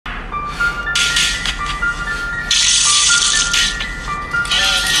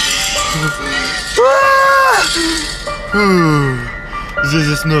This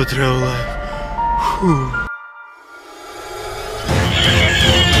is not real life.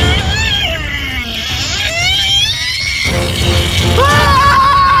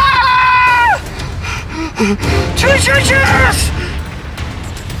 Choo Choo Charles!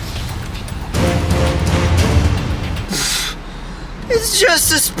 It's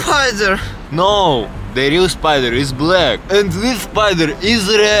just a spider. No, the real spider is black and this spider is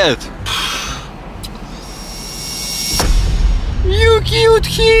red. You killed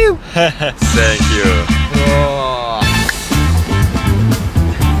him! Thank you.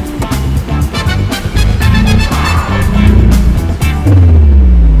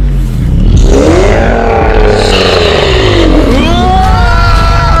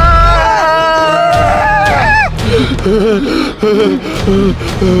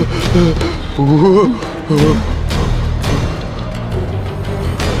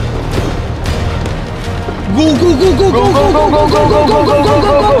 Go, go, go, go, go, go, go, go, go, go, go, go,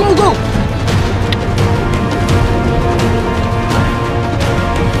 go, go, go, go.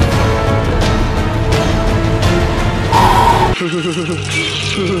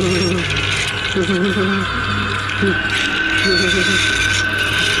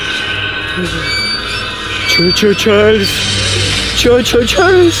 Choo Choo Charles. Choo Choo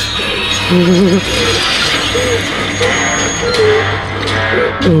Charles.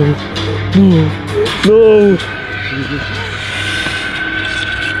 Oh, no. No!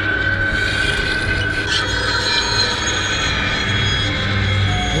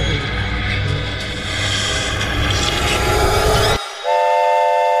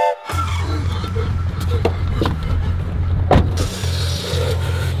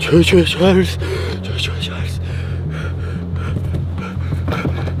 Choo Choo Charles! Choo Choo Charles!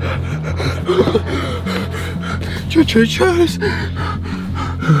 Choo Choo Charles!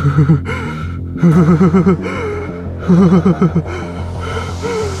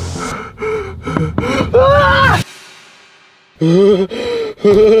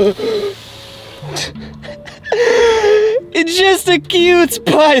 It's just a cute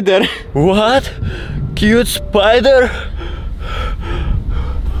spider. What? Cute spider?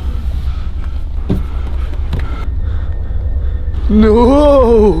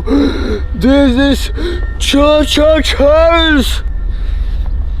 No! This is Choo Choo Charles!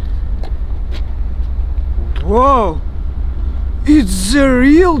 Whoa! It's the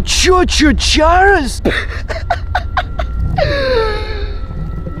real Choo Choo Charles!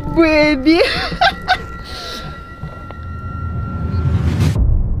 Baby!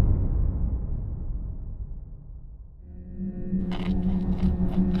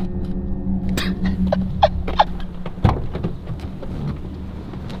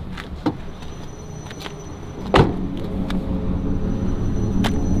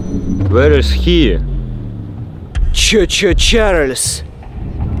 Where is he? Choo Choo Charles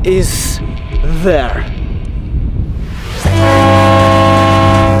is there.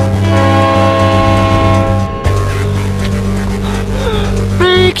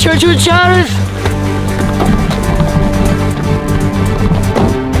 Big Choo Choo Charles!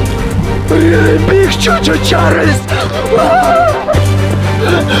 Big Choo Choo Charles!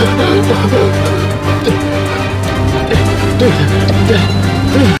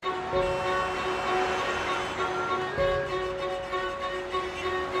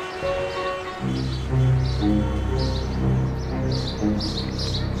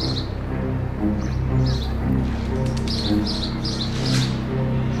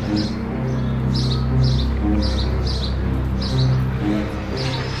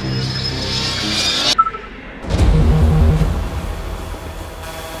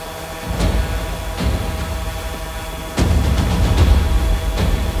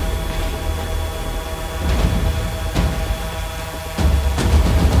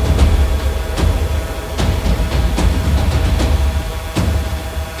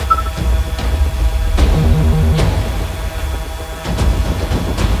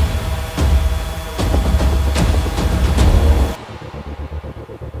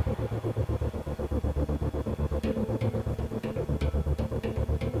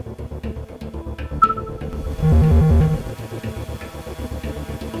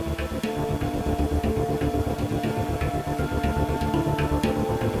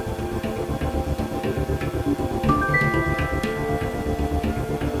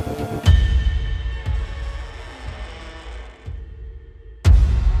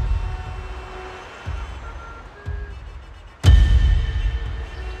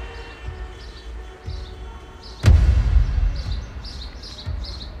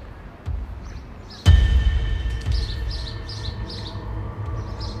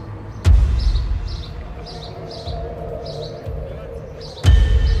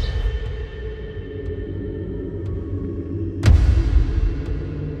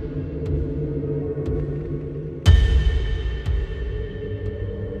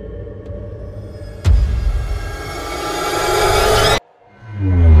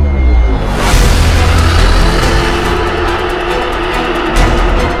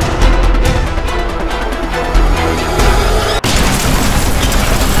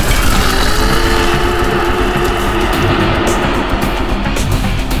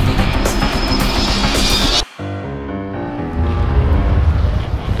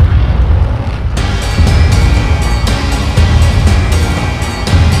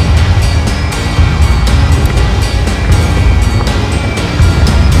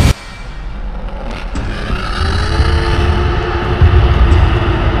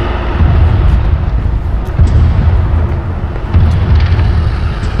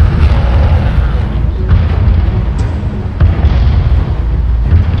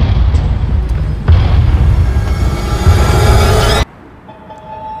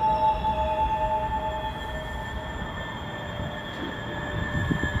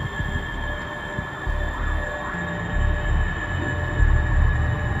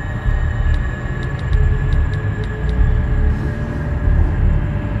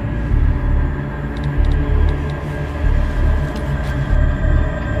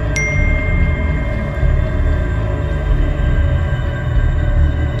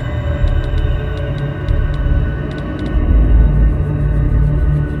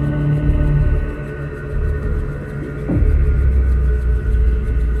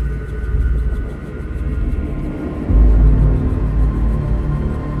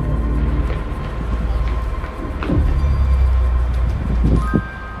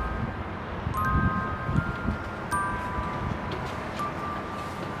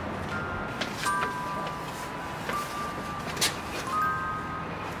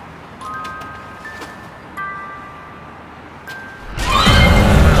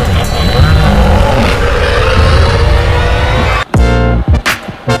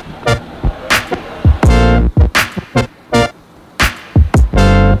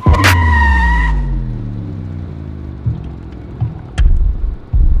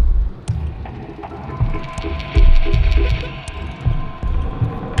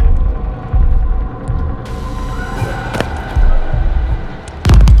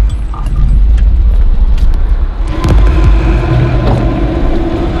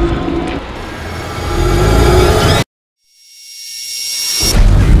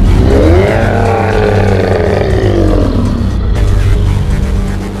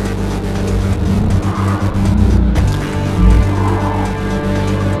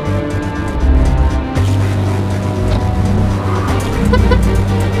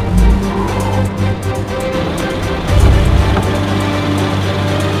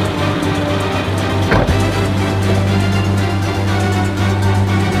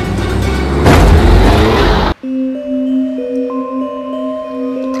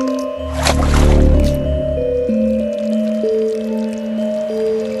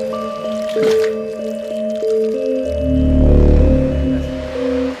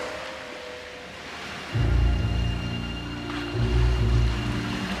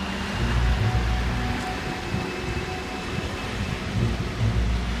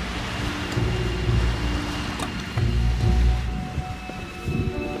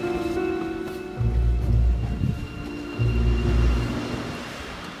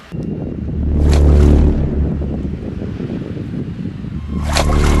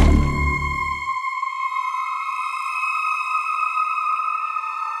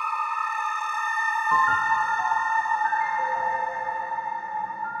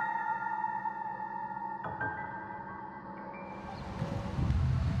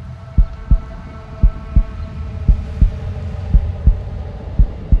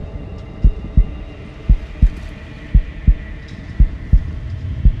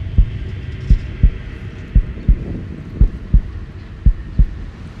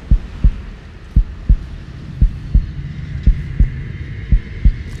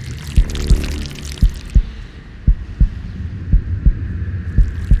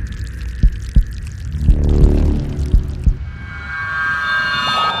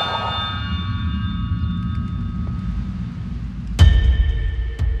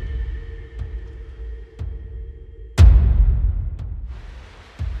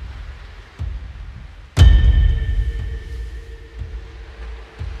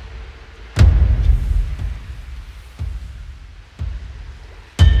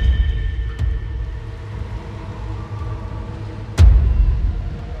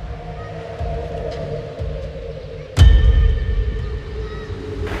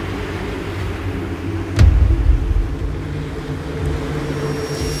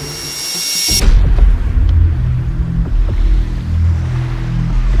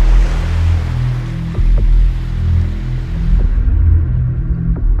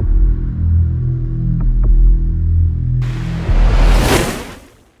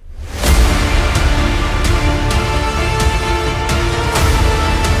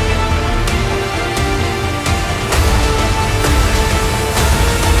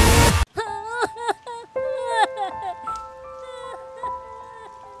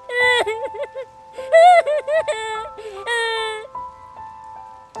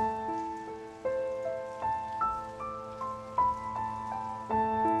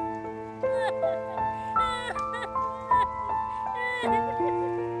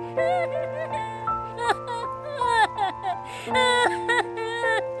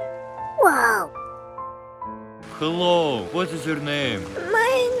 Wow. Hello, what is your name?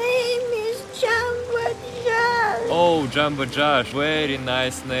 My name is Jumbo Josh. Oh, Jumbo Josh, very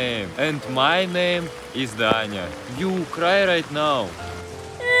nice name. And my name is Danya. You cry right now.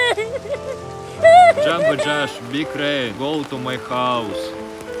 Jumbo Josh, be great. Go to my house.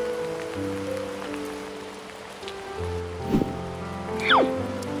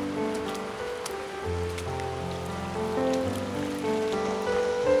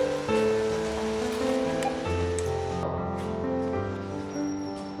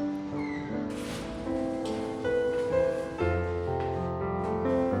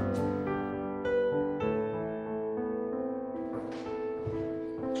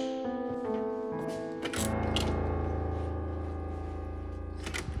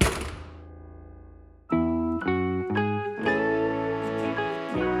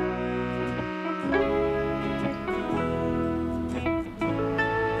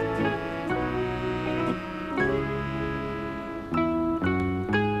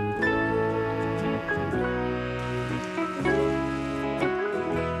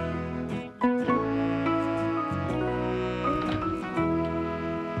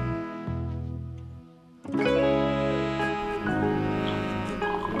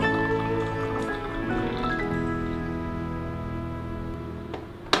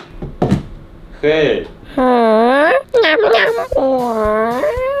 Hey,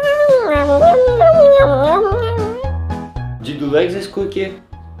 did you like this cookie?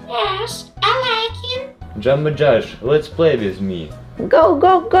 Yes, I like it. Jumbo Josh, let's play with me. Go,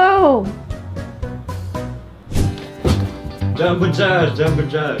 go, go. Jumbo Josh, Jumbo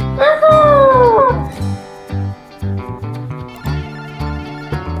Josh.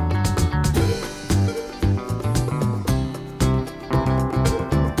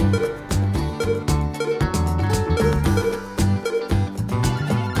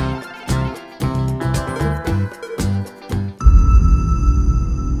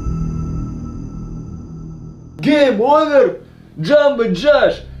 Game over! Jumbo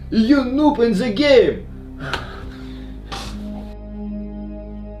Josh, you noob in the game!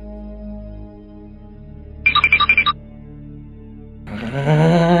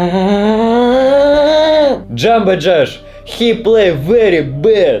 Jumbo Josh, he play very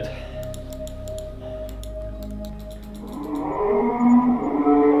bad.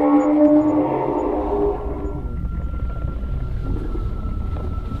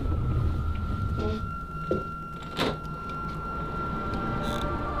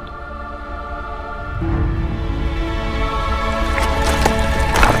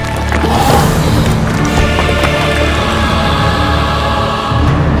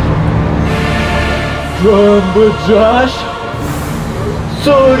 Jumbo Josh?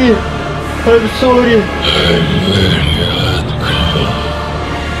 Sorry, I'm sorry.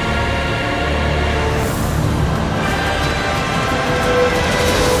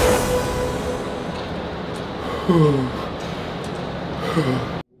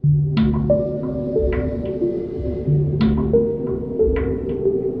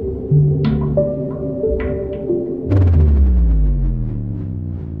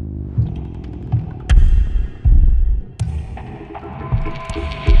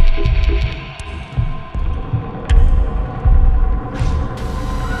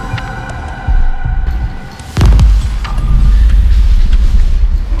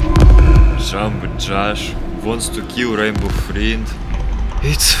 Jumbo Josh wants to kill Rainbow Friend.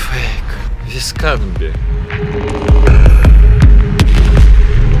 It's fake. This can't be.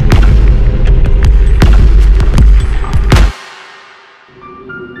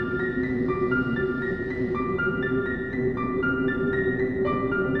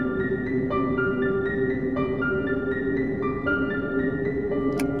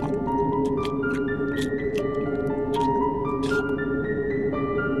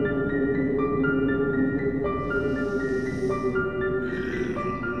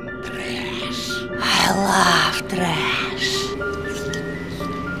 I love trash.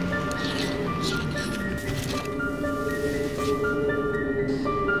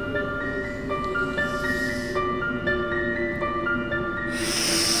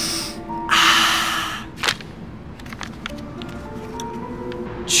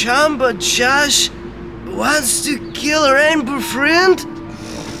 Jumbo Josh wants to kill Rainbow Friend?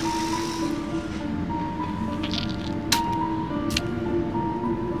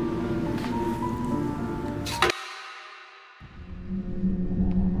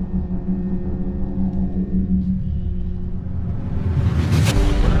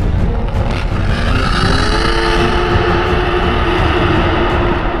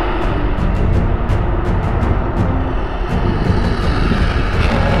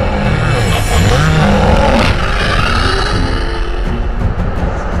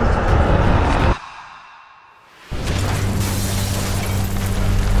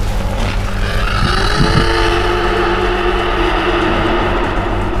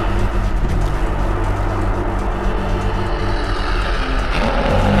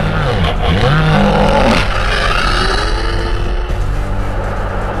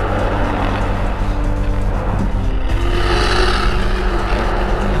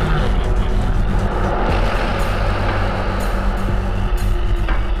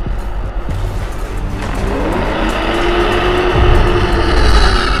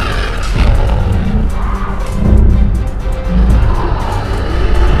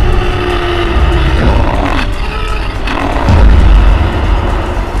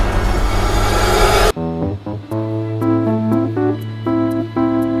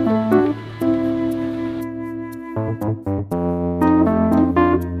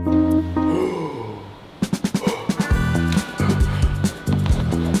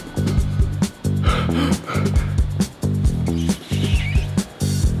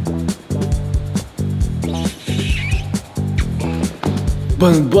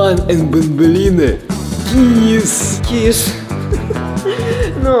 Ban and Banbalina. Kiss. Kiss.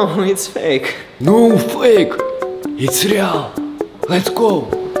 No, it's fake. No fake. It's real. Let's go.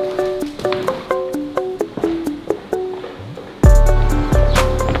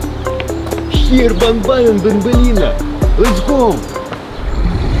 Here, Ban and Banbalina. Let's go.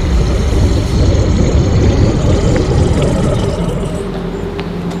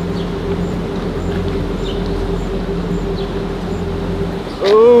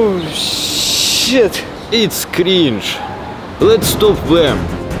 Oh, shit. It's cringe. Let's stop them.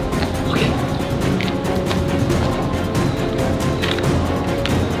 Okay.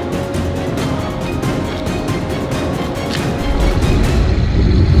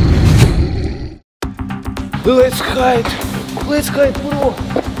 Let's hide. Let's hide, bro.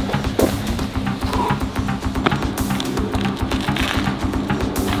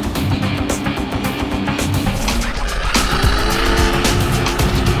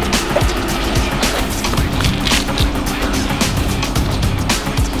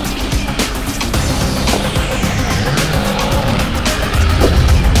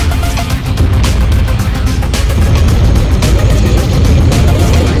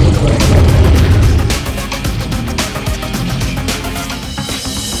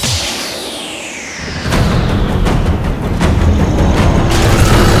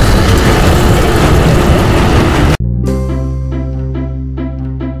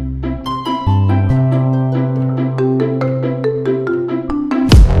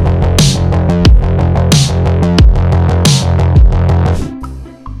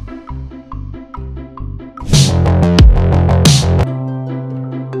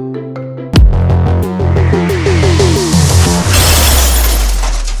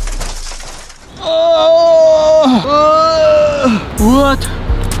 What?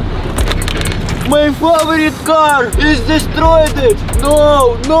 My favorite car is destroyed it.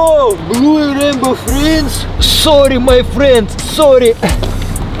 No, no. Blue rainbow friends. Sorry, my friend. Sorry.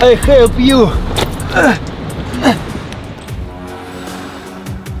 I help you.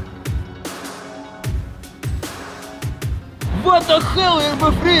 What the hell,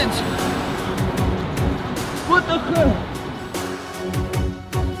 rainbow friends? What the hell?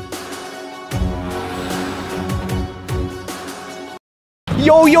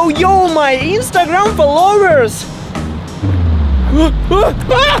 Yo, yo, yo, my Instagram followers!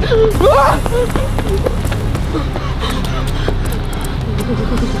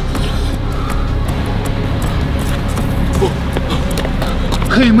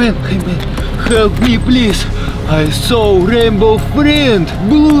 Hey man, help me please. I saw rainbow friend,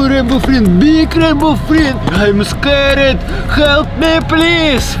 blue rainbow friend, big rainbow friend. I'm scared. Help me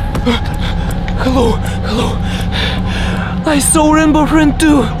please. Hello, hello. I saw rainbow friend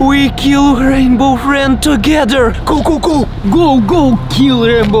too. We kill rainbow friend together. Go, go, go. Go, go, kill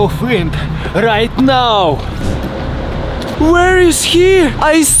rainbow friend. Right now. Where is he?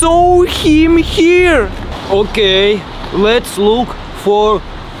 I saw him here. Okay, let's look for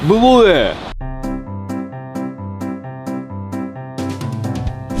blue.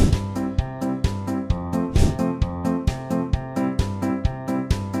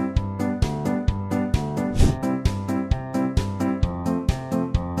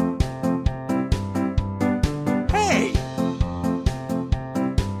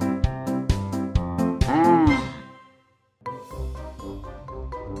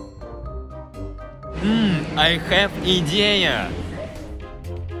 I have idea.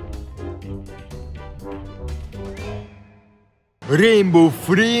 Rainbow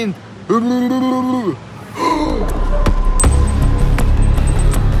friend.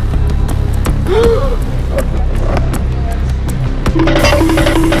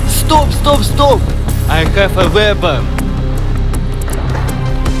 Stop, stop, stop. I have a weapon.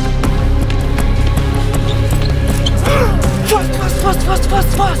 Fast, fast, fast, fast,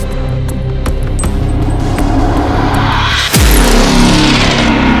 fast, fast.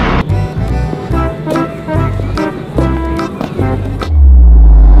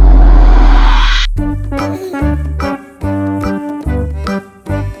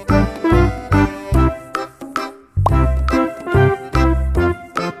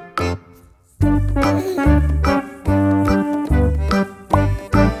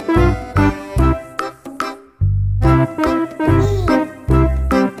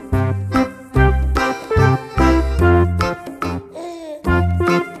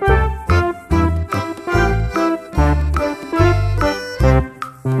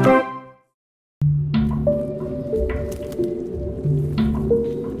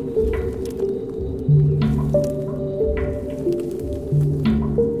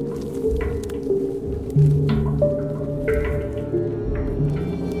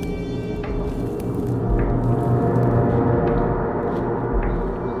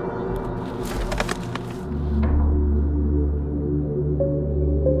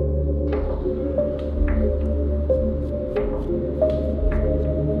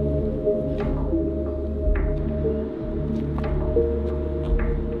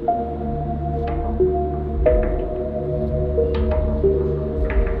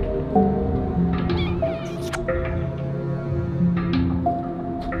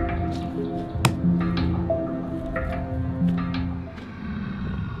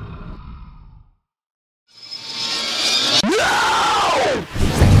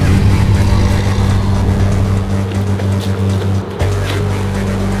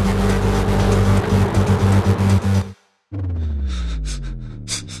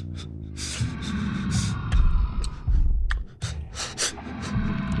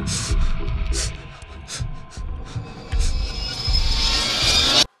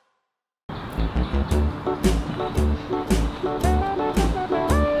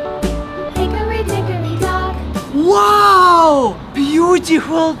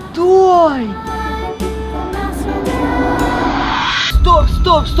 beautiful toy! Stop,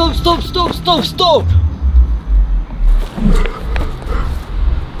 stop, stop, stop, stop, stop, stop!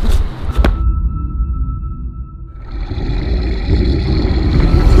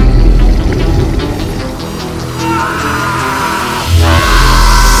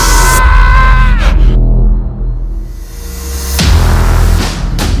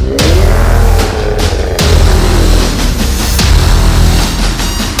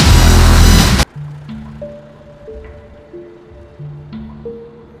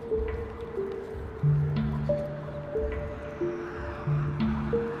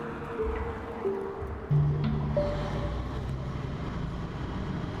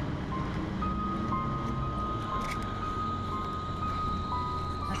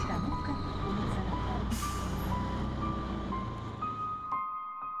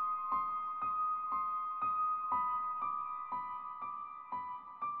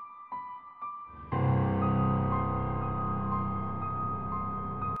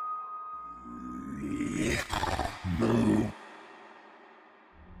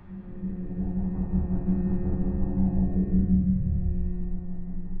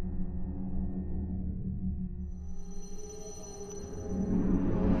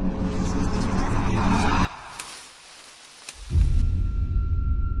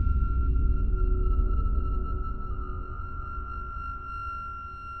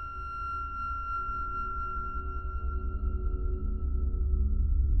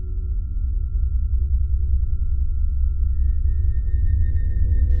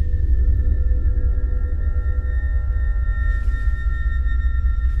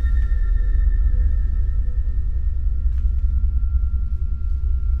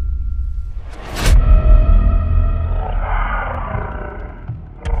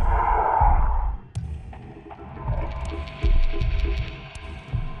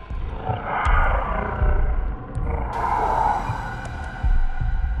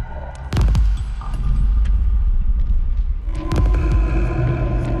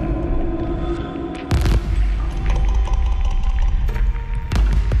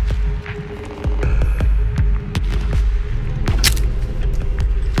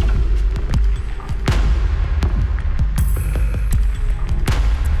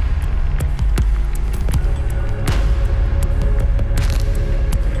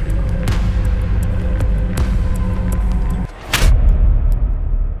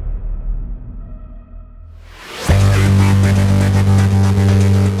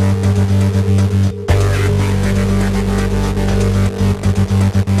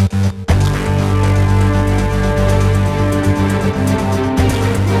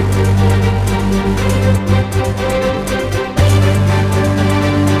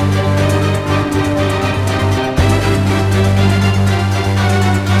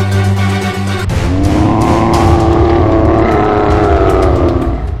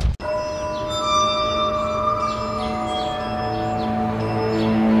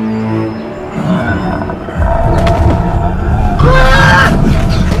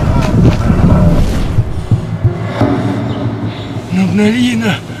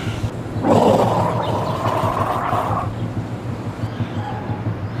 Налина!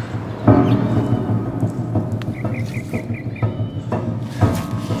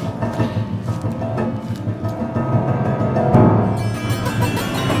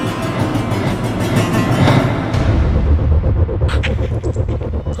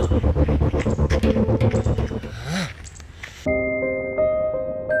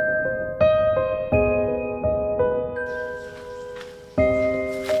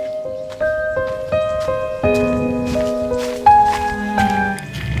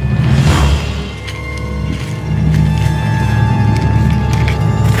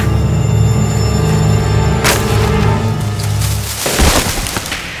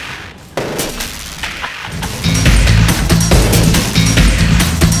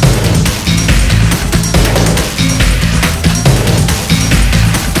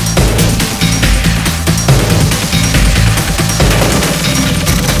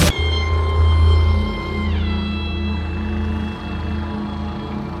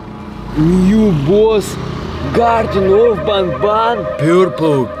 New boss, Garden of Banban,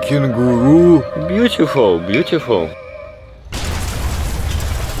 purple kangaroo. Beautiful, beautiful.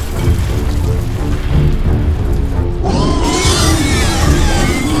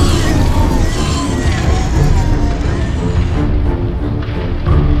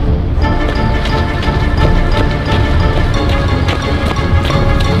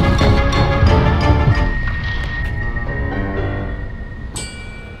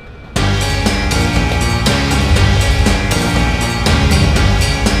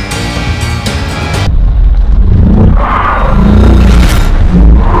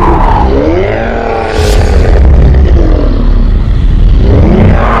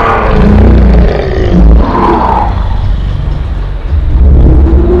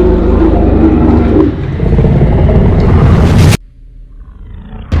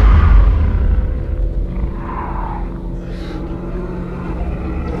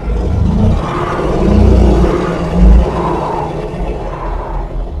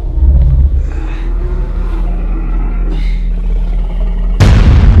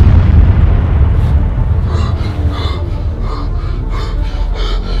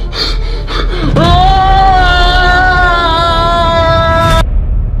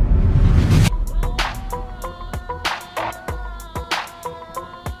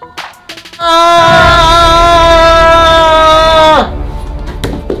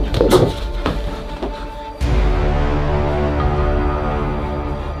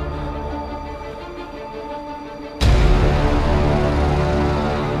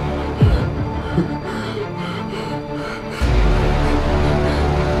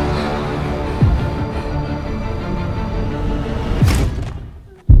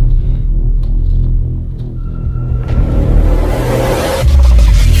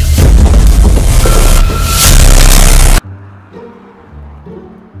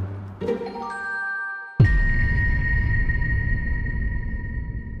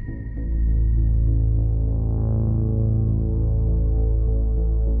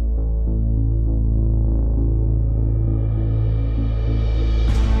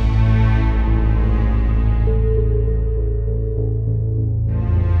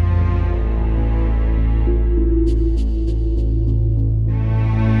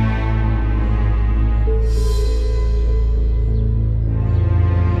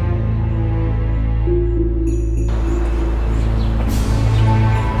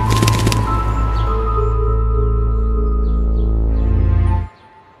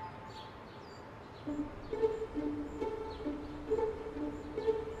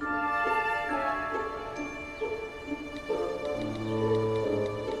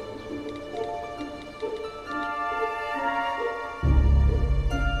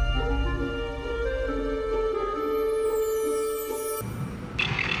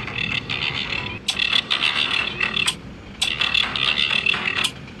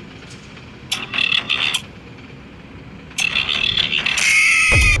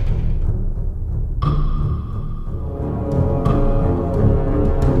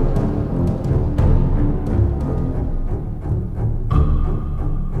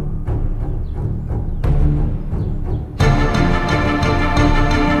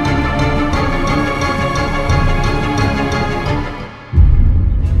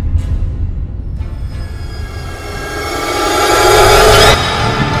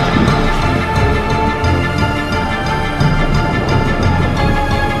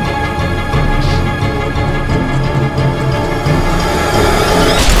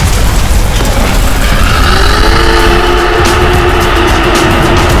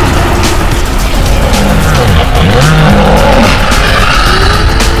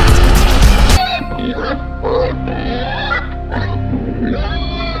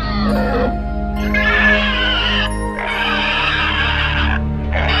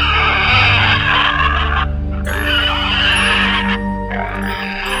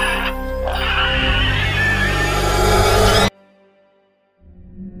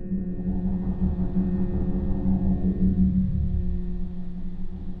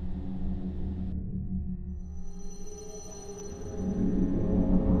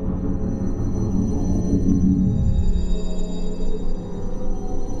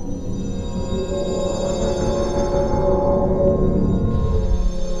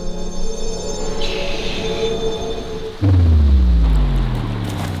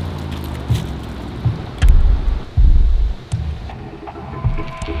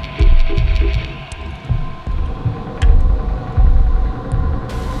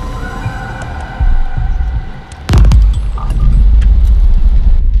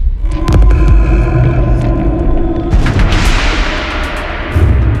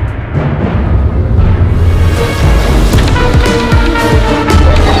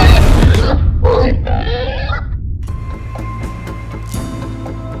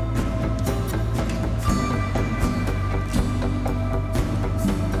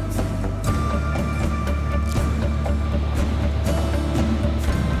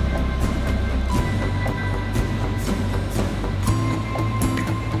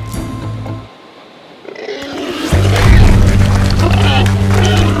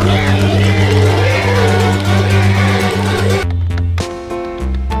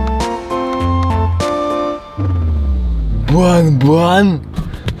 Бан-бан?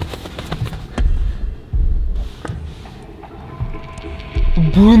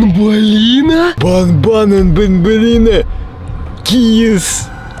 Бомболина? Бан-бан and Бомболина kiss.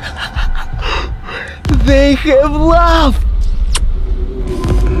 They have love.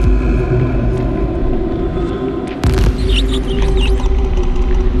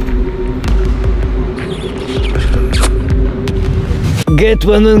 Get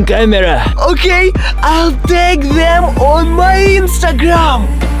one on camera. Okay, I'll tag them on my Instagram.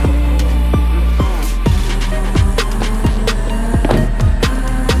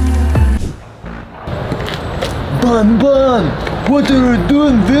 Ban, what are you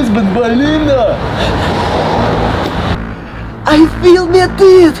doing with Bambolina? I feel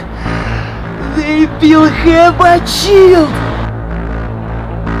it. They will have a child.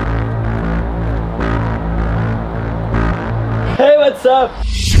 Hey, what's up?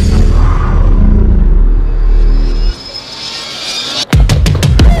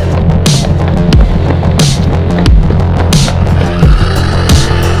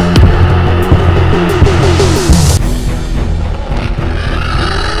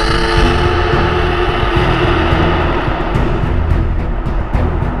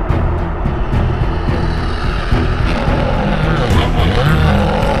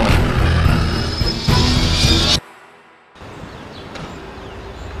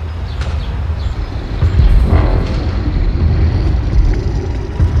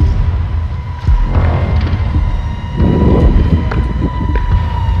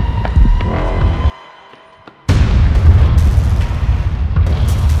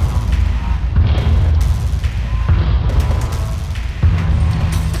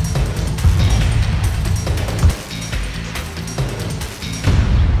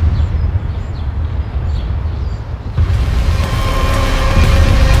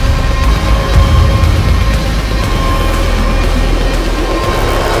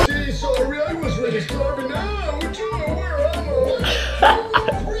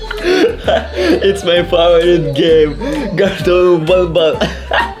 It's my favorite game. Cartoon Bal.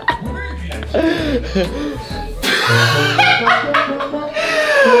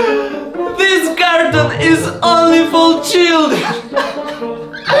 This cartoon is only for children.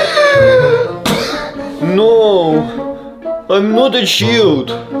 No, I'm not a child.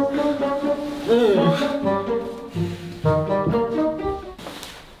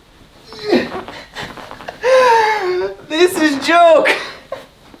 This is joke.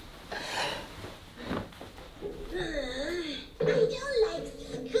 I don't like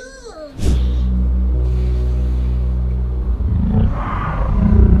school.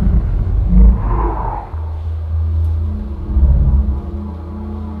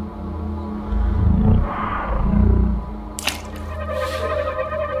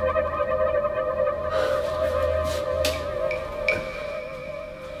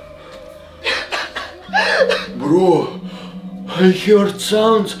 Bro, I heard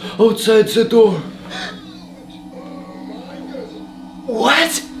sounds outside the door.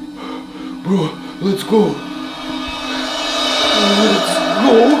 What? Bro, let's go. Let's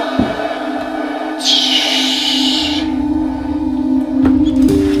go.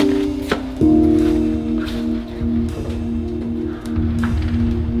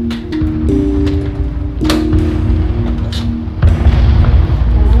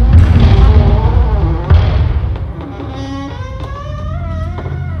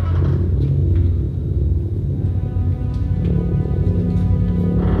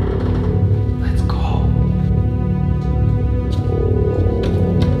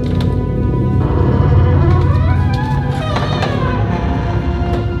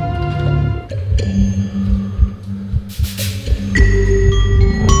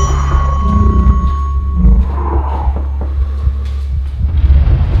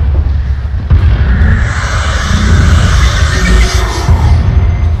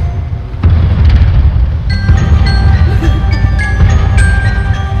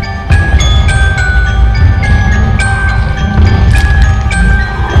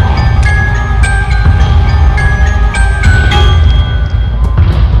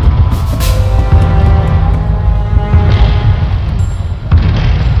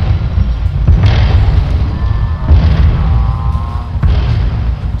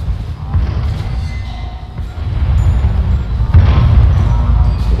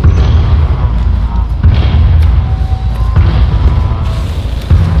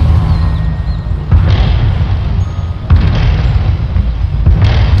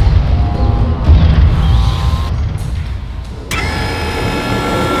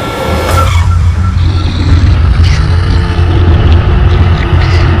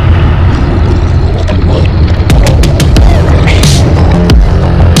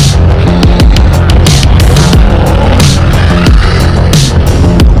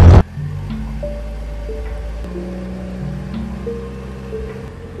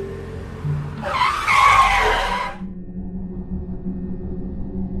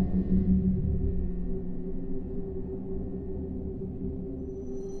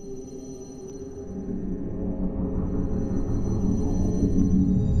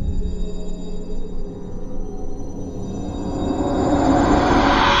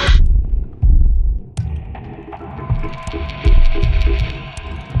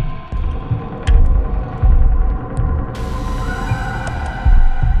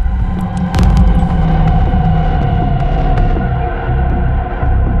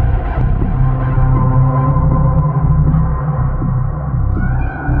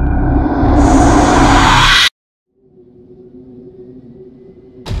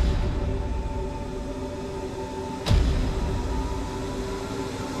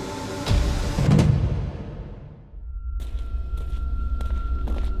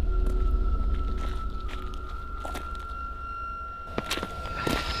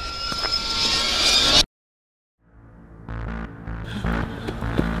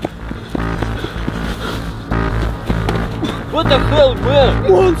 the hell, man?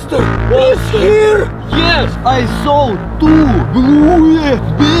 Monster is here! Yes, I saw two blue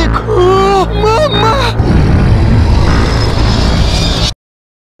big. Oh, Mama!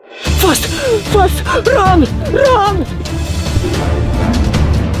 Fast! Fast! Run! Run!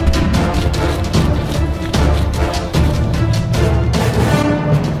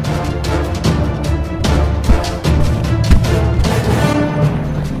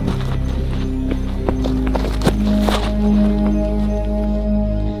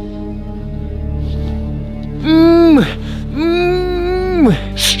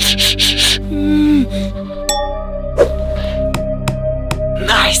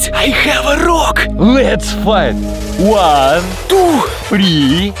 Nice! I have a rock! Let's fight. 1, 2,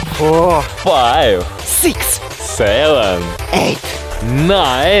 3, 4, 5, 6, 7, 8,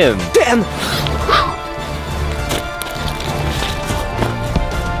 9. 10!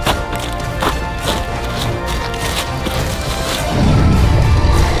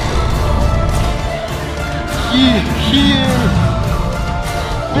 Here.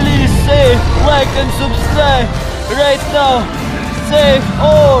 Please save, like and subscribe right now. Save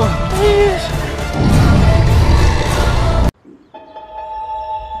all, please.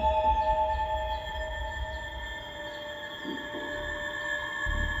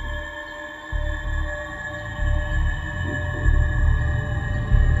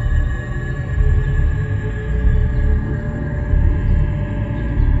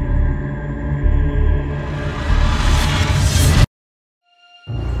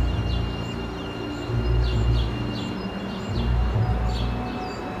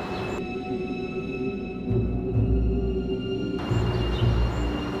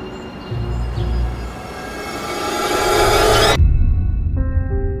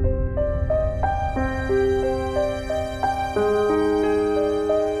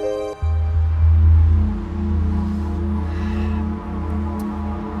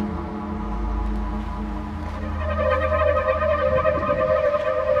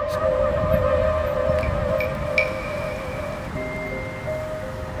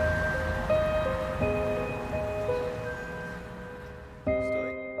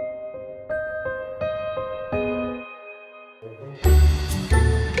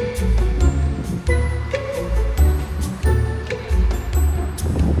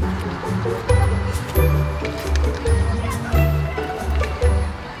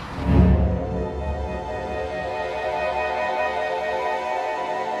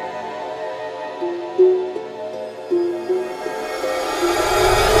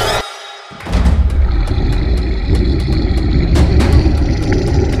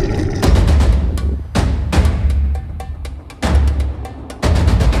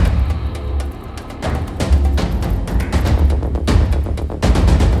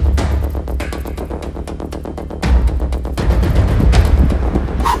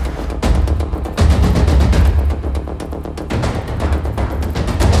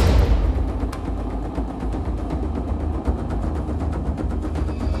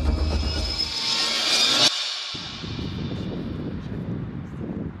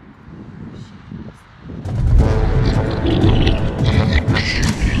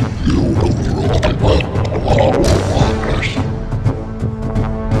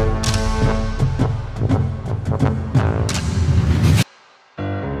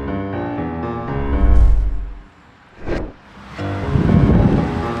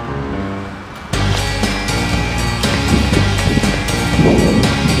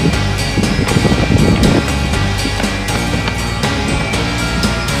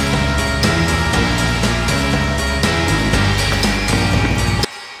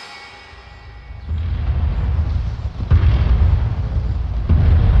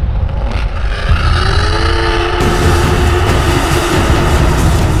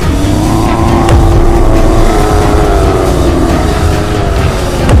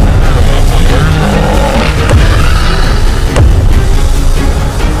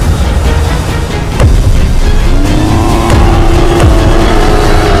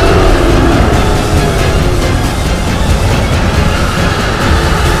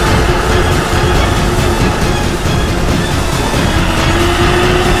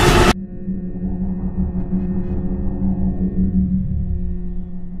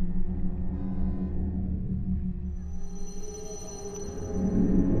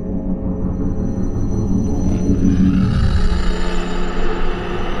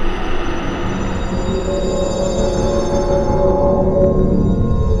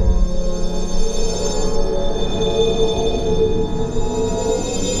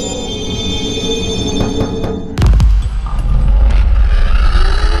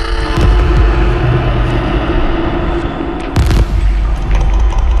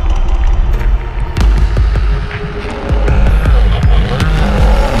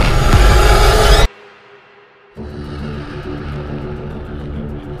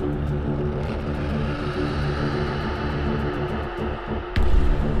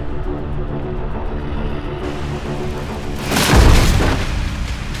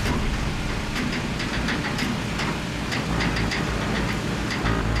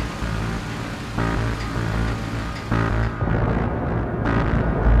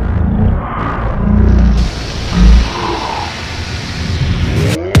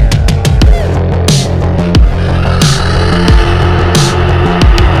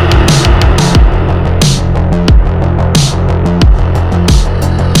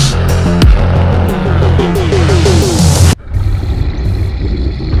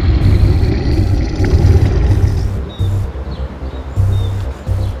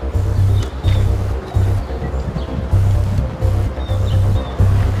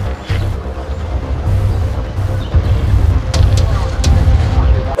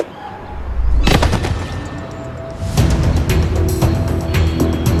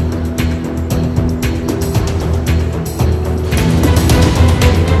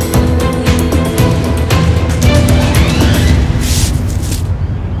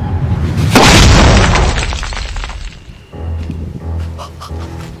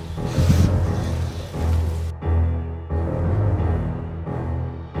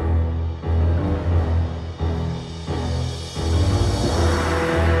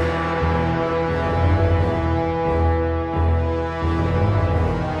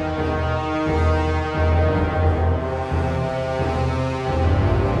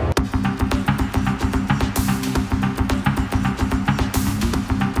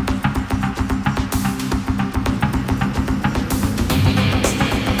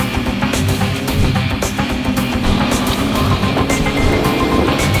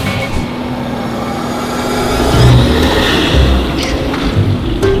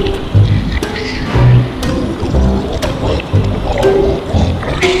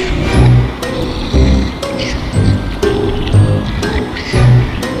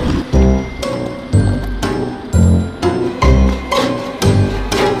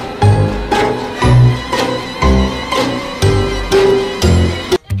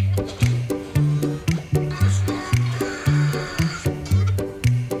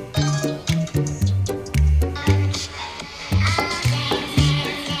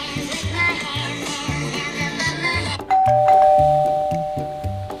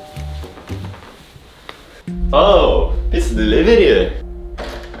 Pizza delivery.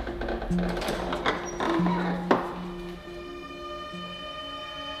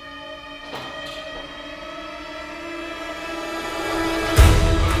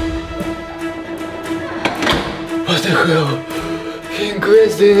 What the hell? Pink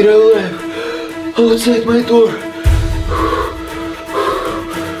Wednesday in real life. Outside my door.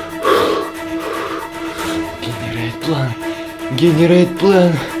 Generate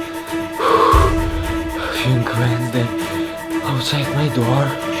plan. Pink Wednesday outside my door.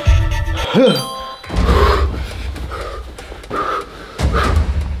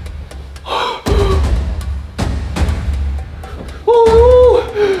 Oh!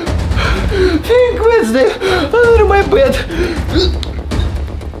 Pink Wednesday under my bed.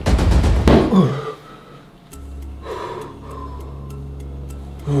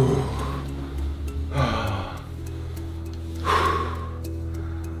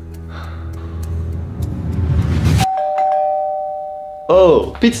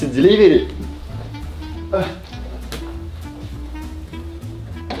 Oh, pizza delivery.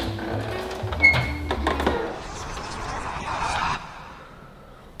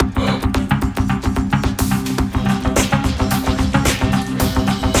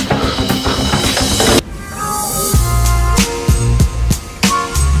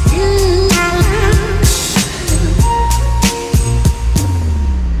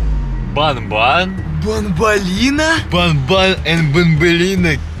 Bun. Bombalina? Bun and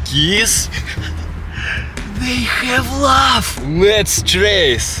Bombalina kiss? They have love. Let's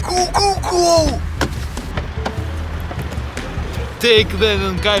trace. Go. Take that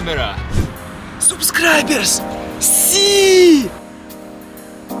on camera. Subscribers, see.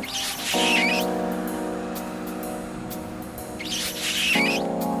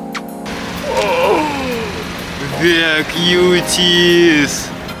 They're cuties.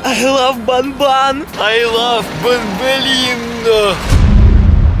 I love Bun. I love Bombalina.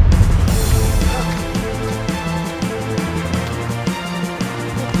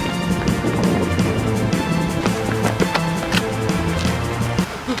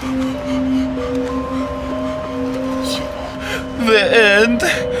 The end.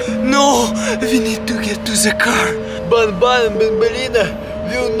 No, we need to get to the car. Bun and Bombalina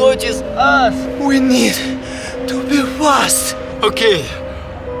will notice us. We need to be fast. Okay.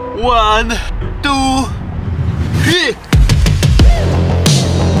 1, 2, 3.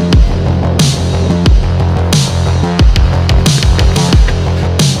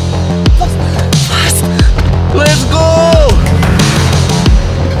 Fast. Let's go!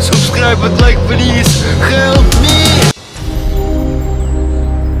 Subscribe and like, please. Help me!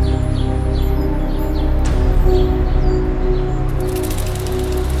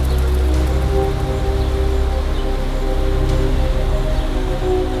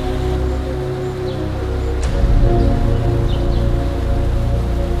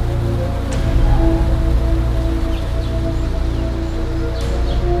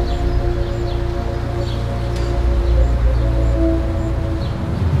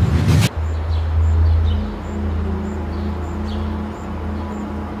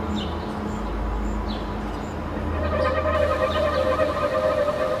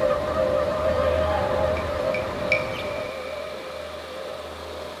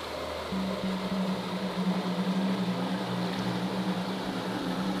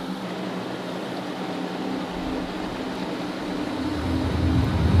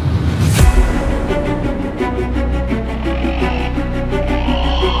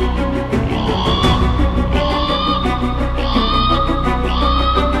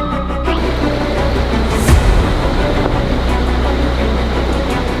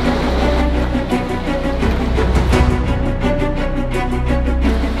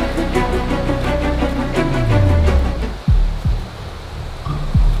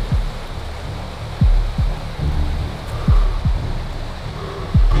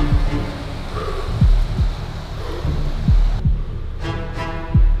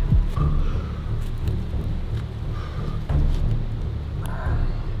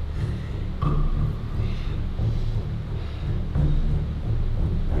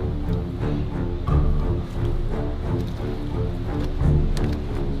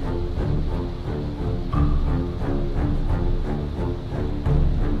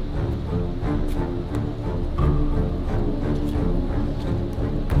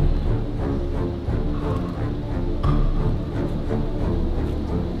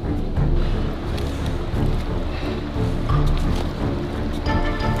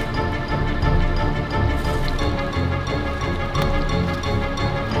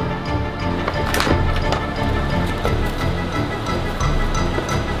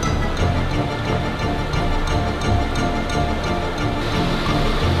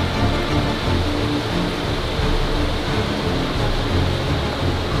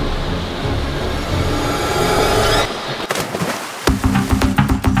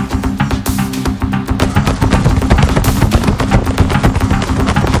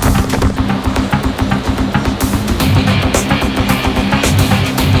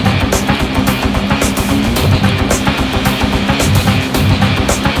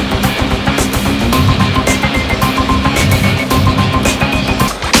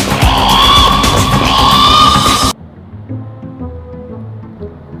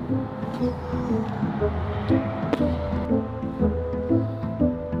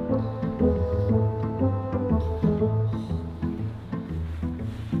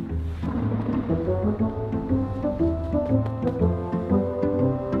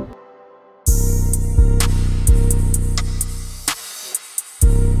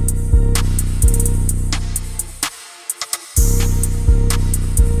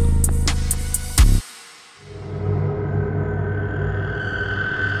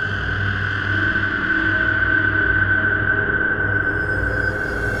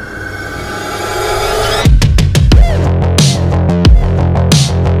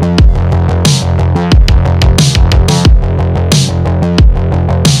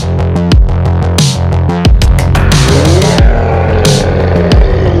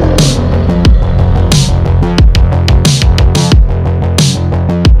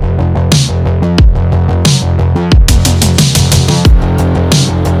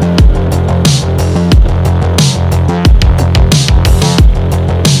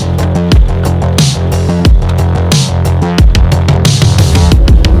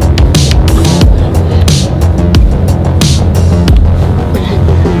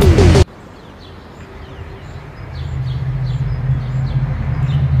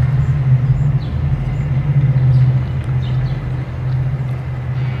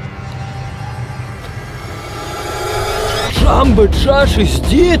 Josh is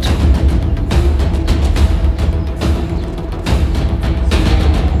dead?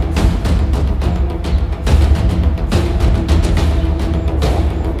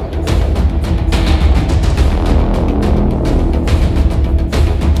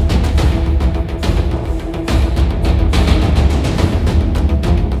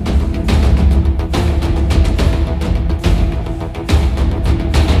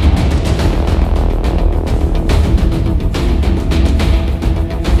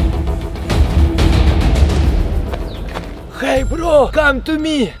 Hey bro, come to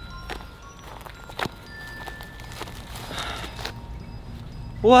me!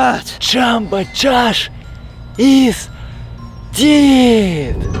 What? Jumbo Josh is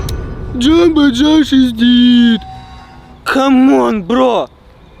dead! Jumbo Josh is dead! Come on, bro!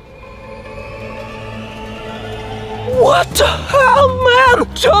 What the hell,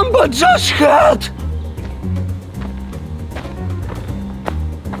 man? Jumbo Josh had!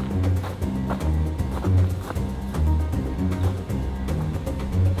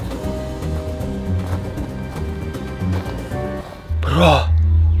 Bro,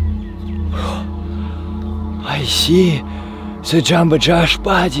 I see the Jumbo Josh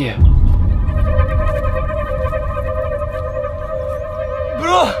body.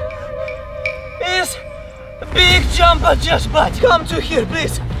 Bro, it's a big Jumbo Josh body. Come to here,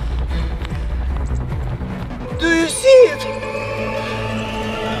 please. Do you see it?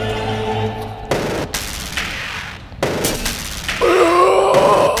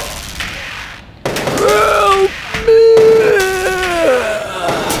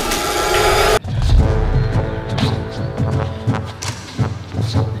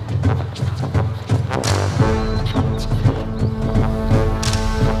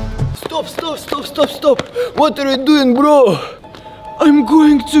 Stop! What are you doing, bro? I'm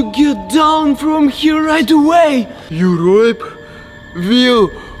going to get down from here right away. Your rope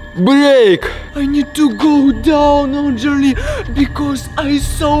will break. I need to go down urgently because I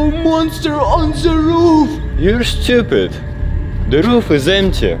saw a monster on the roof. You're stupid. The roof is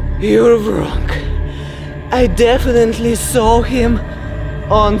empty. You're wrong. I definitely saw him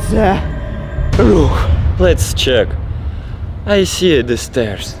on the roof. Let's check. I see the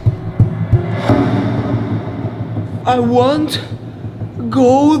stairs. I won't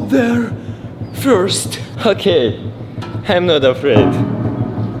go there first. Okay, I'm not afraid.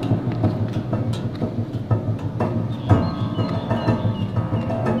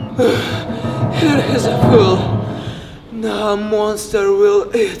 Here is a fool. Now a monster will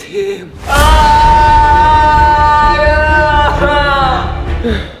eat him.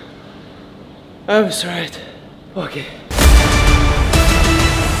 I was right. Okay.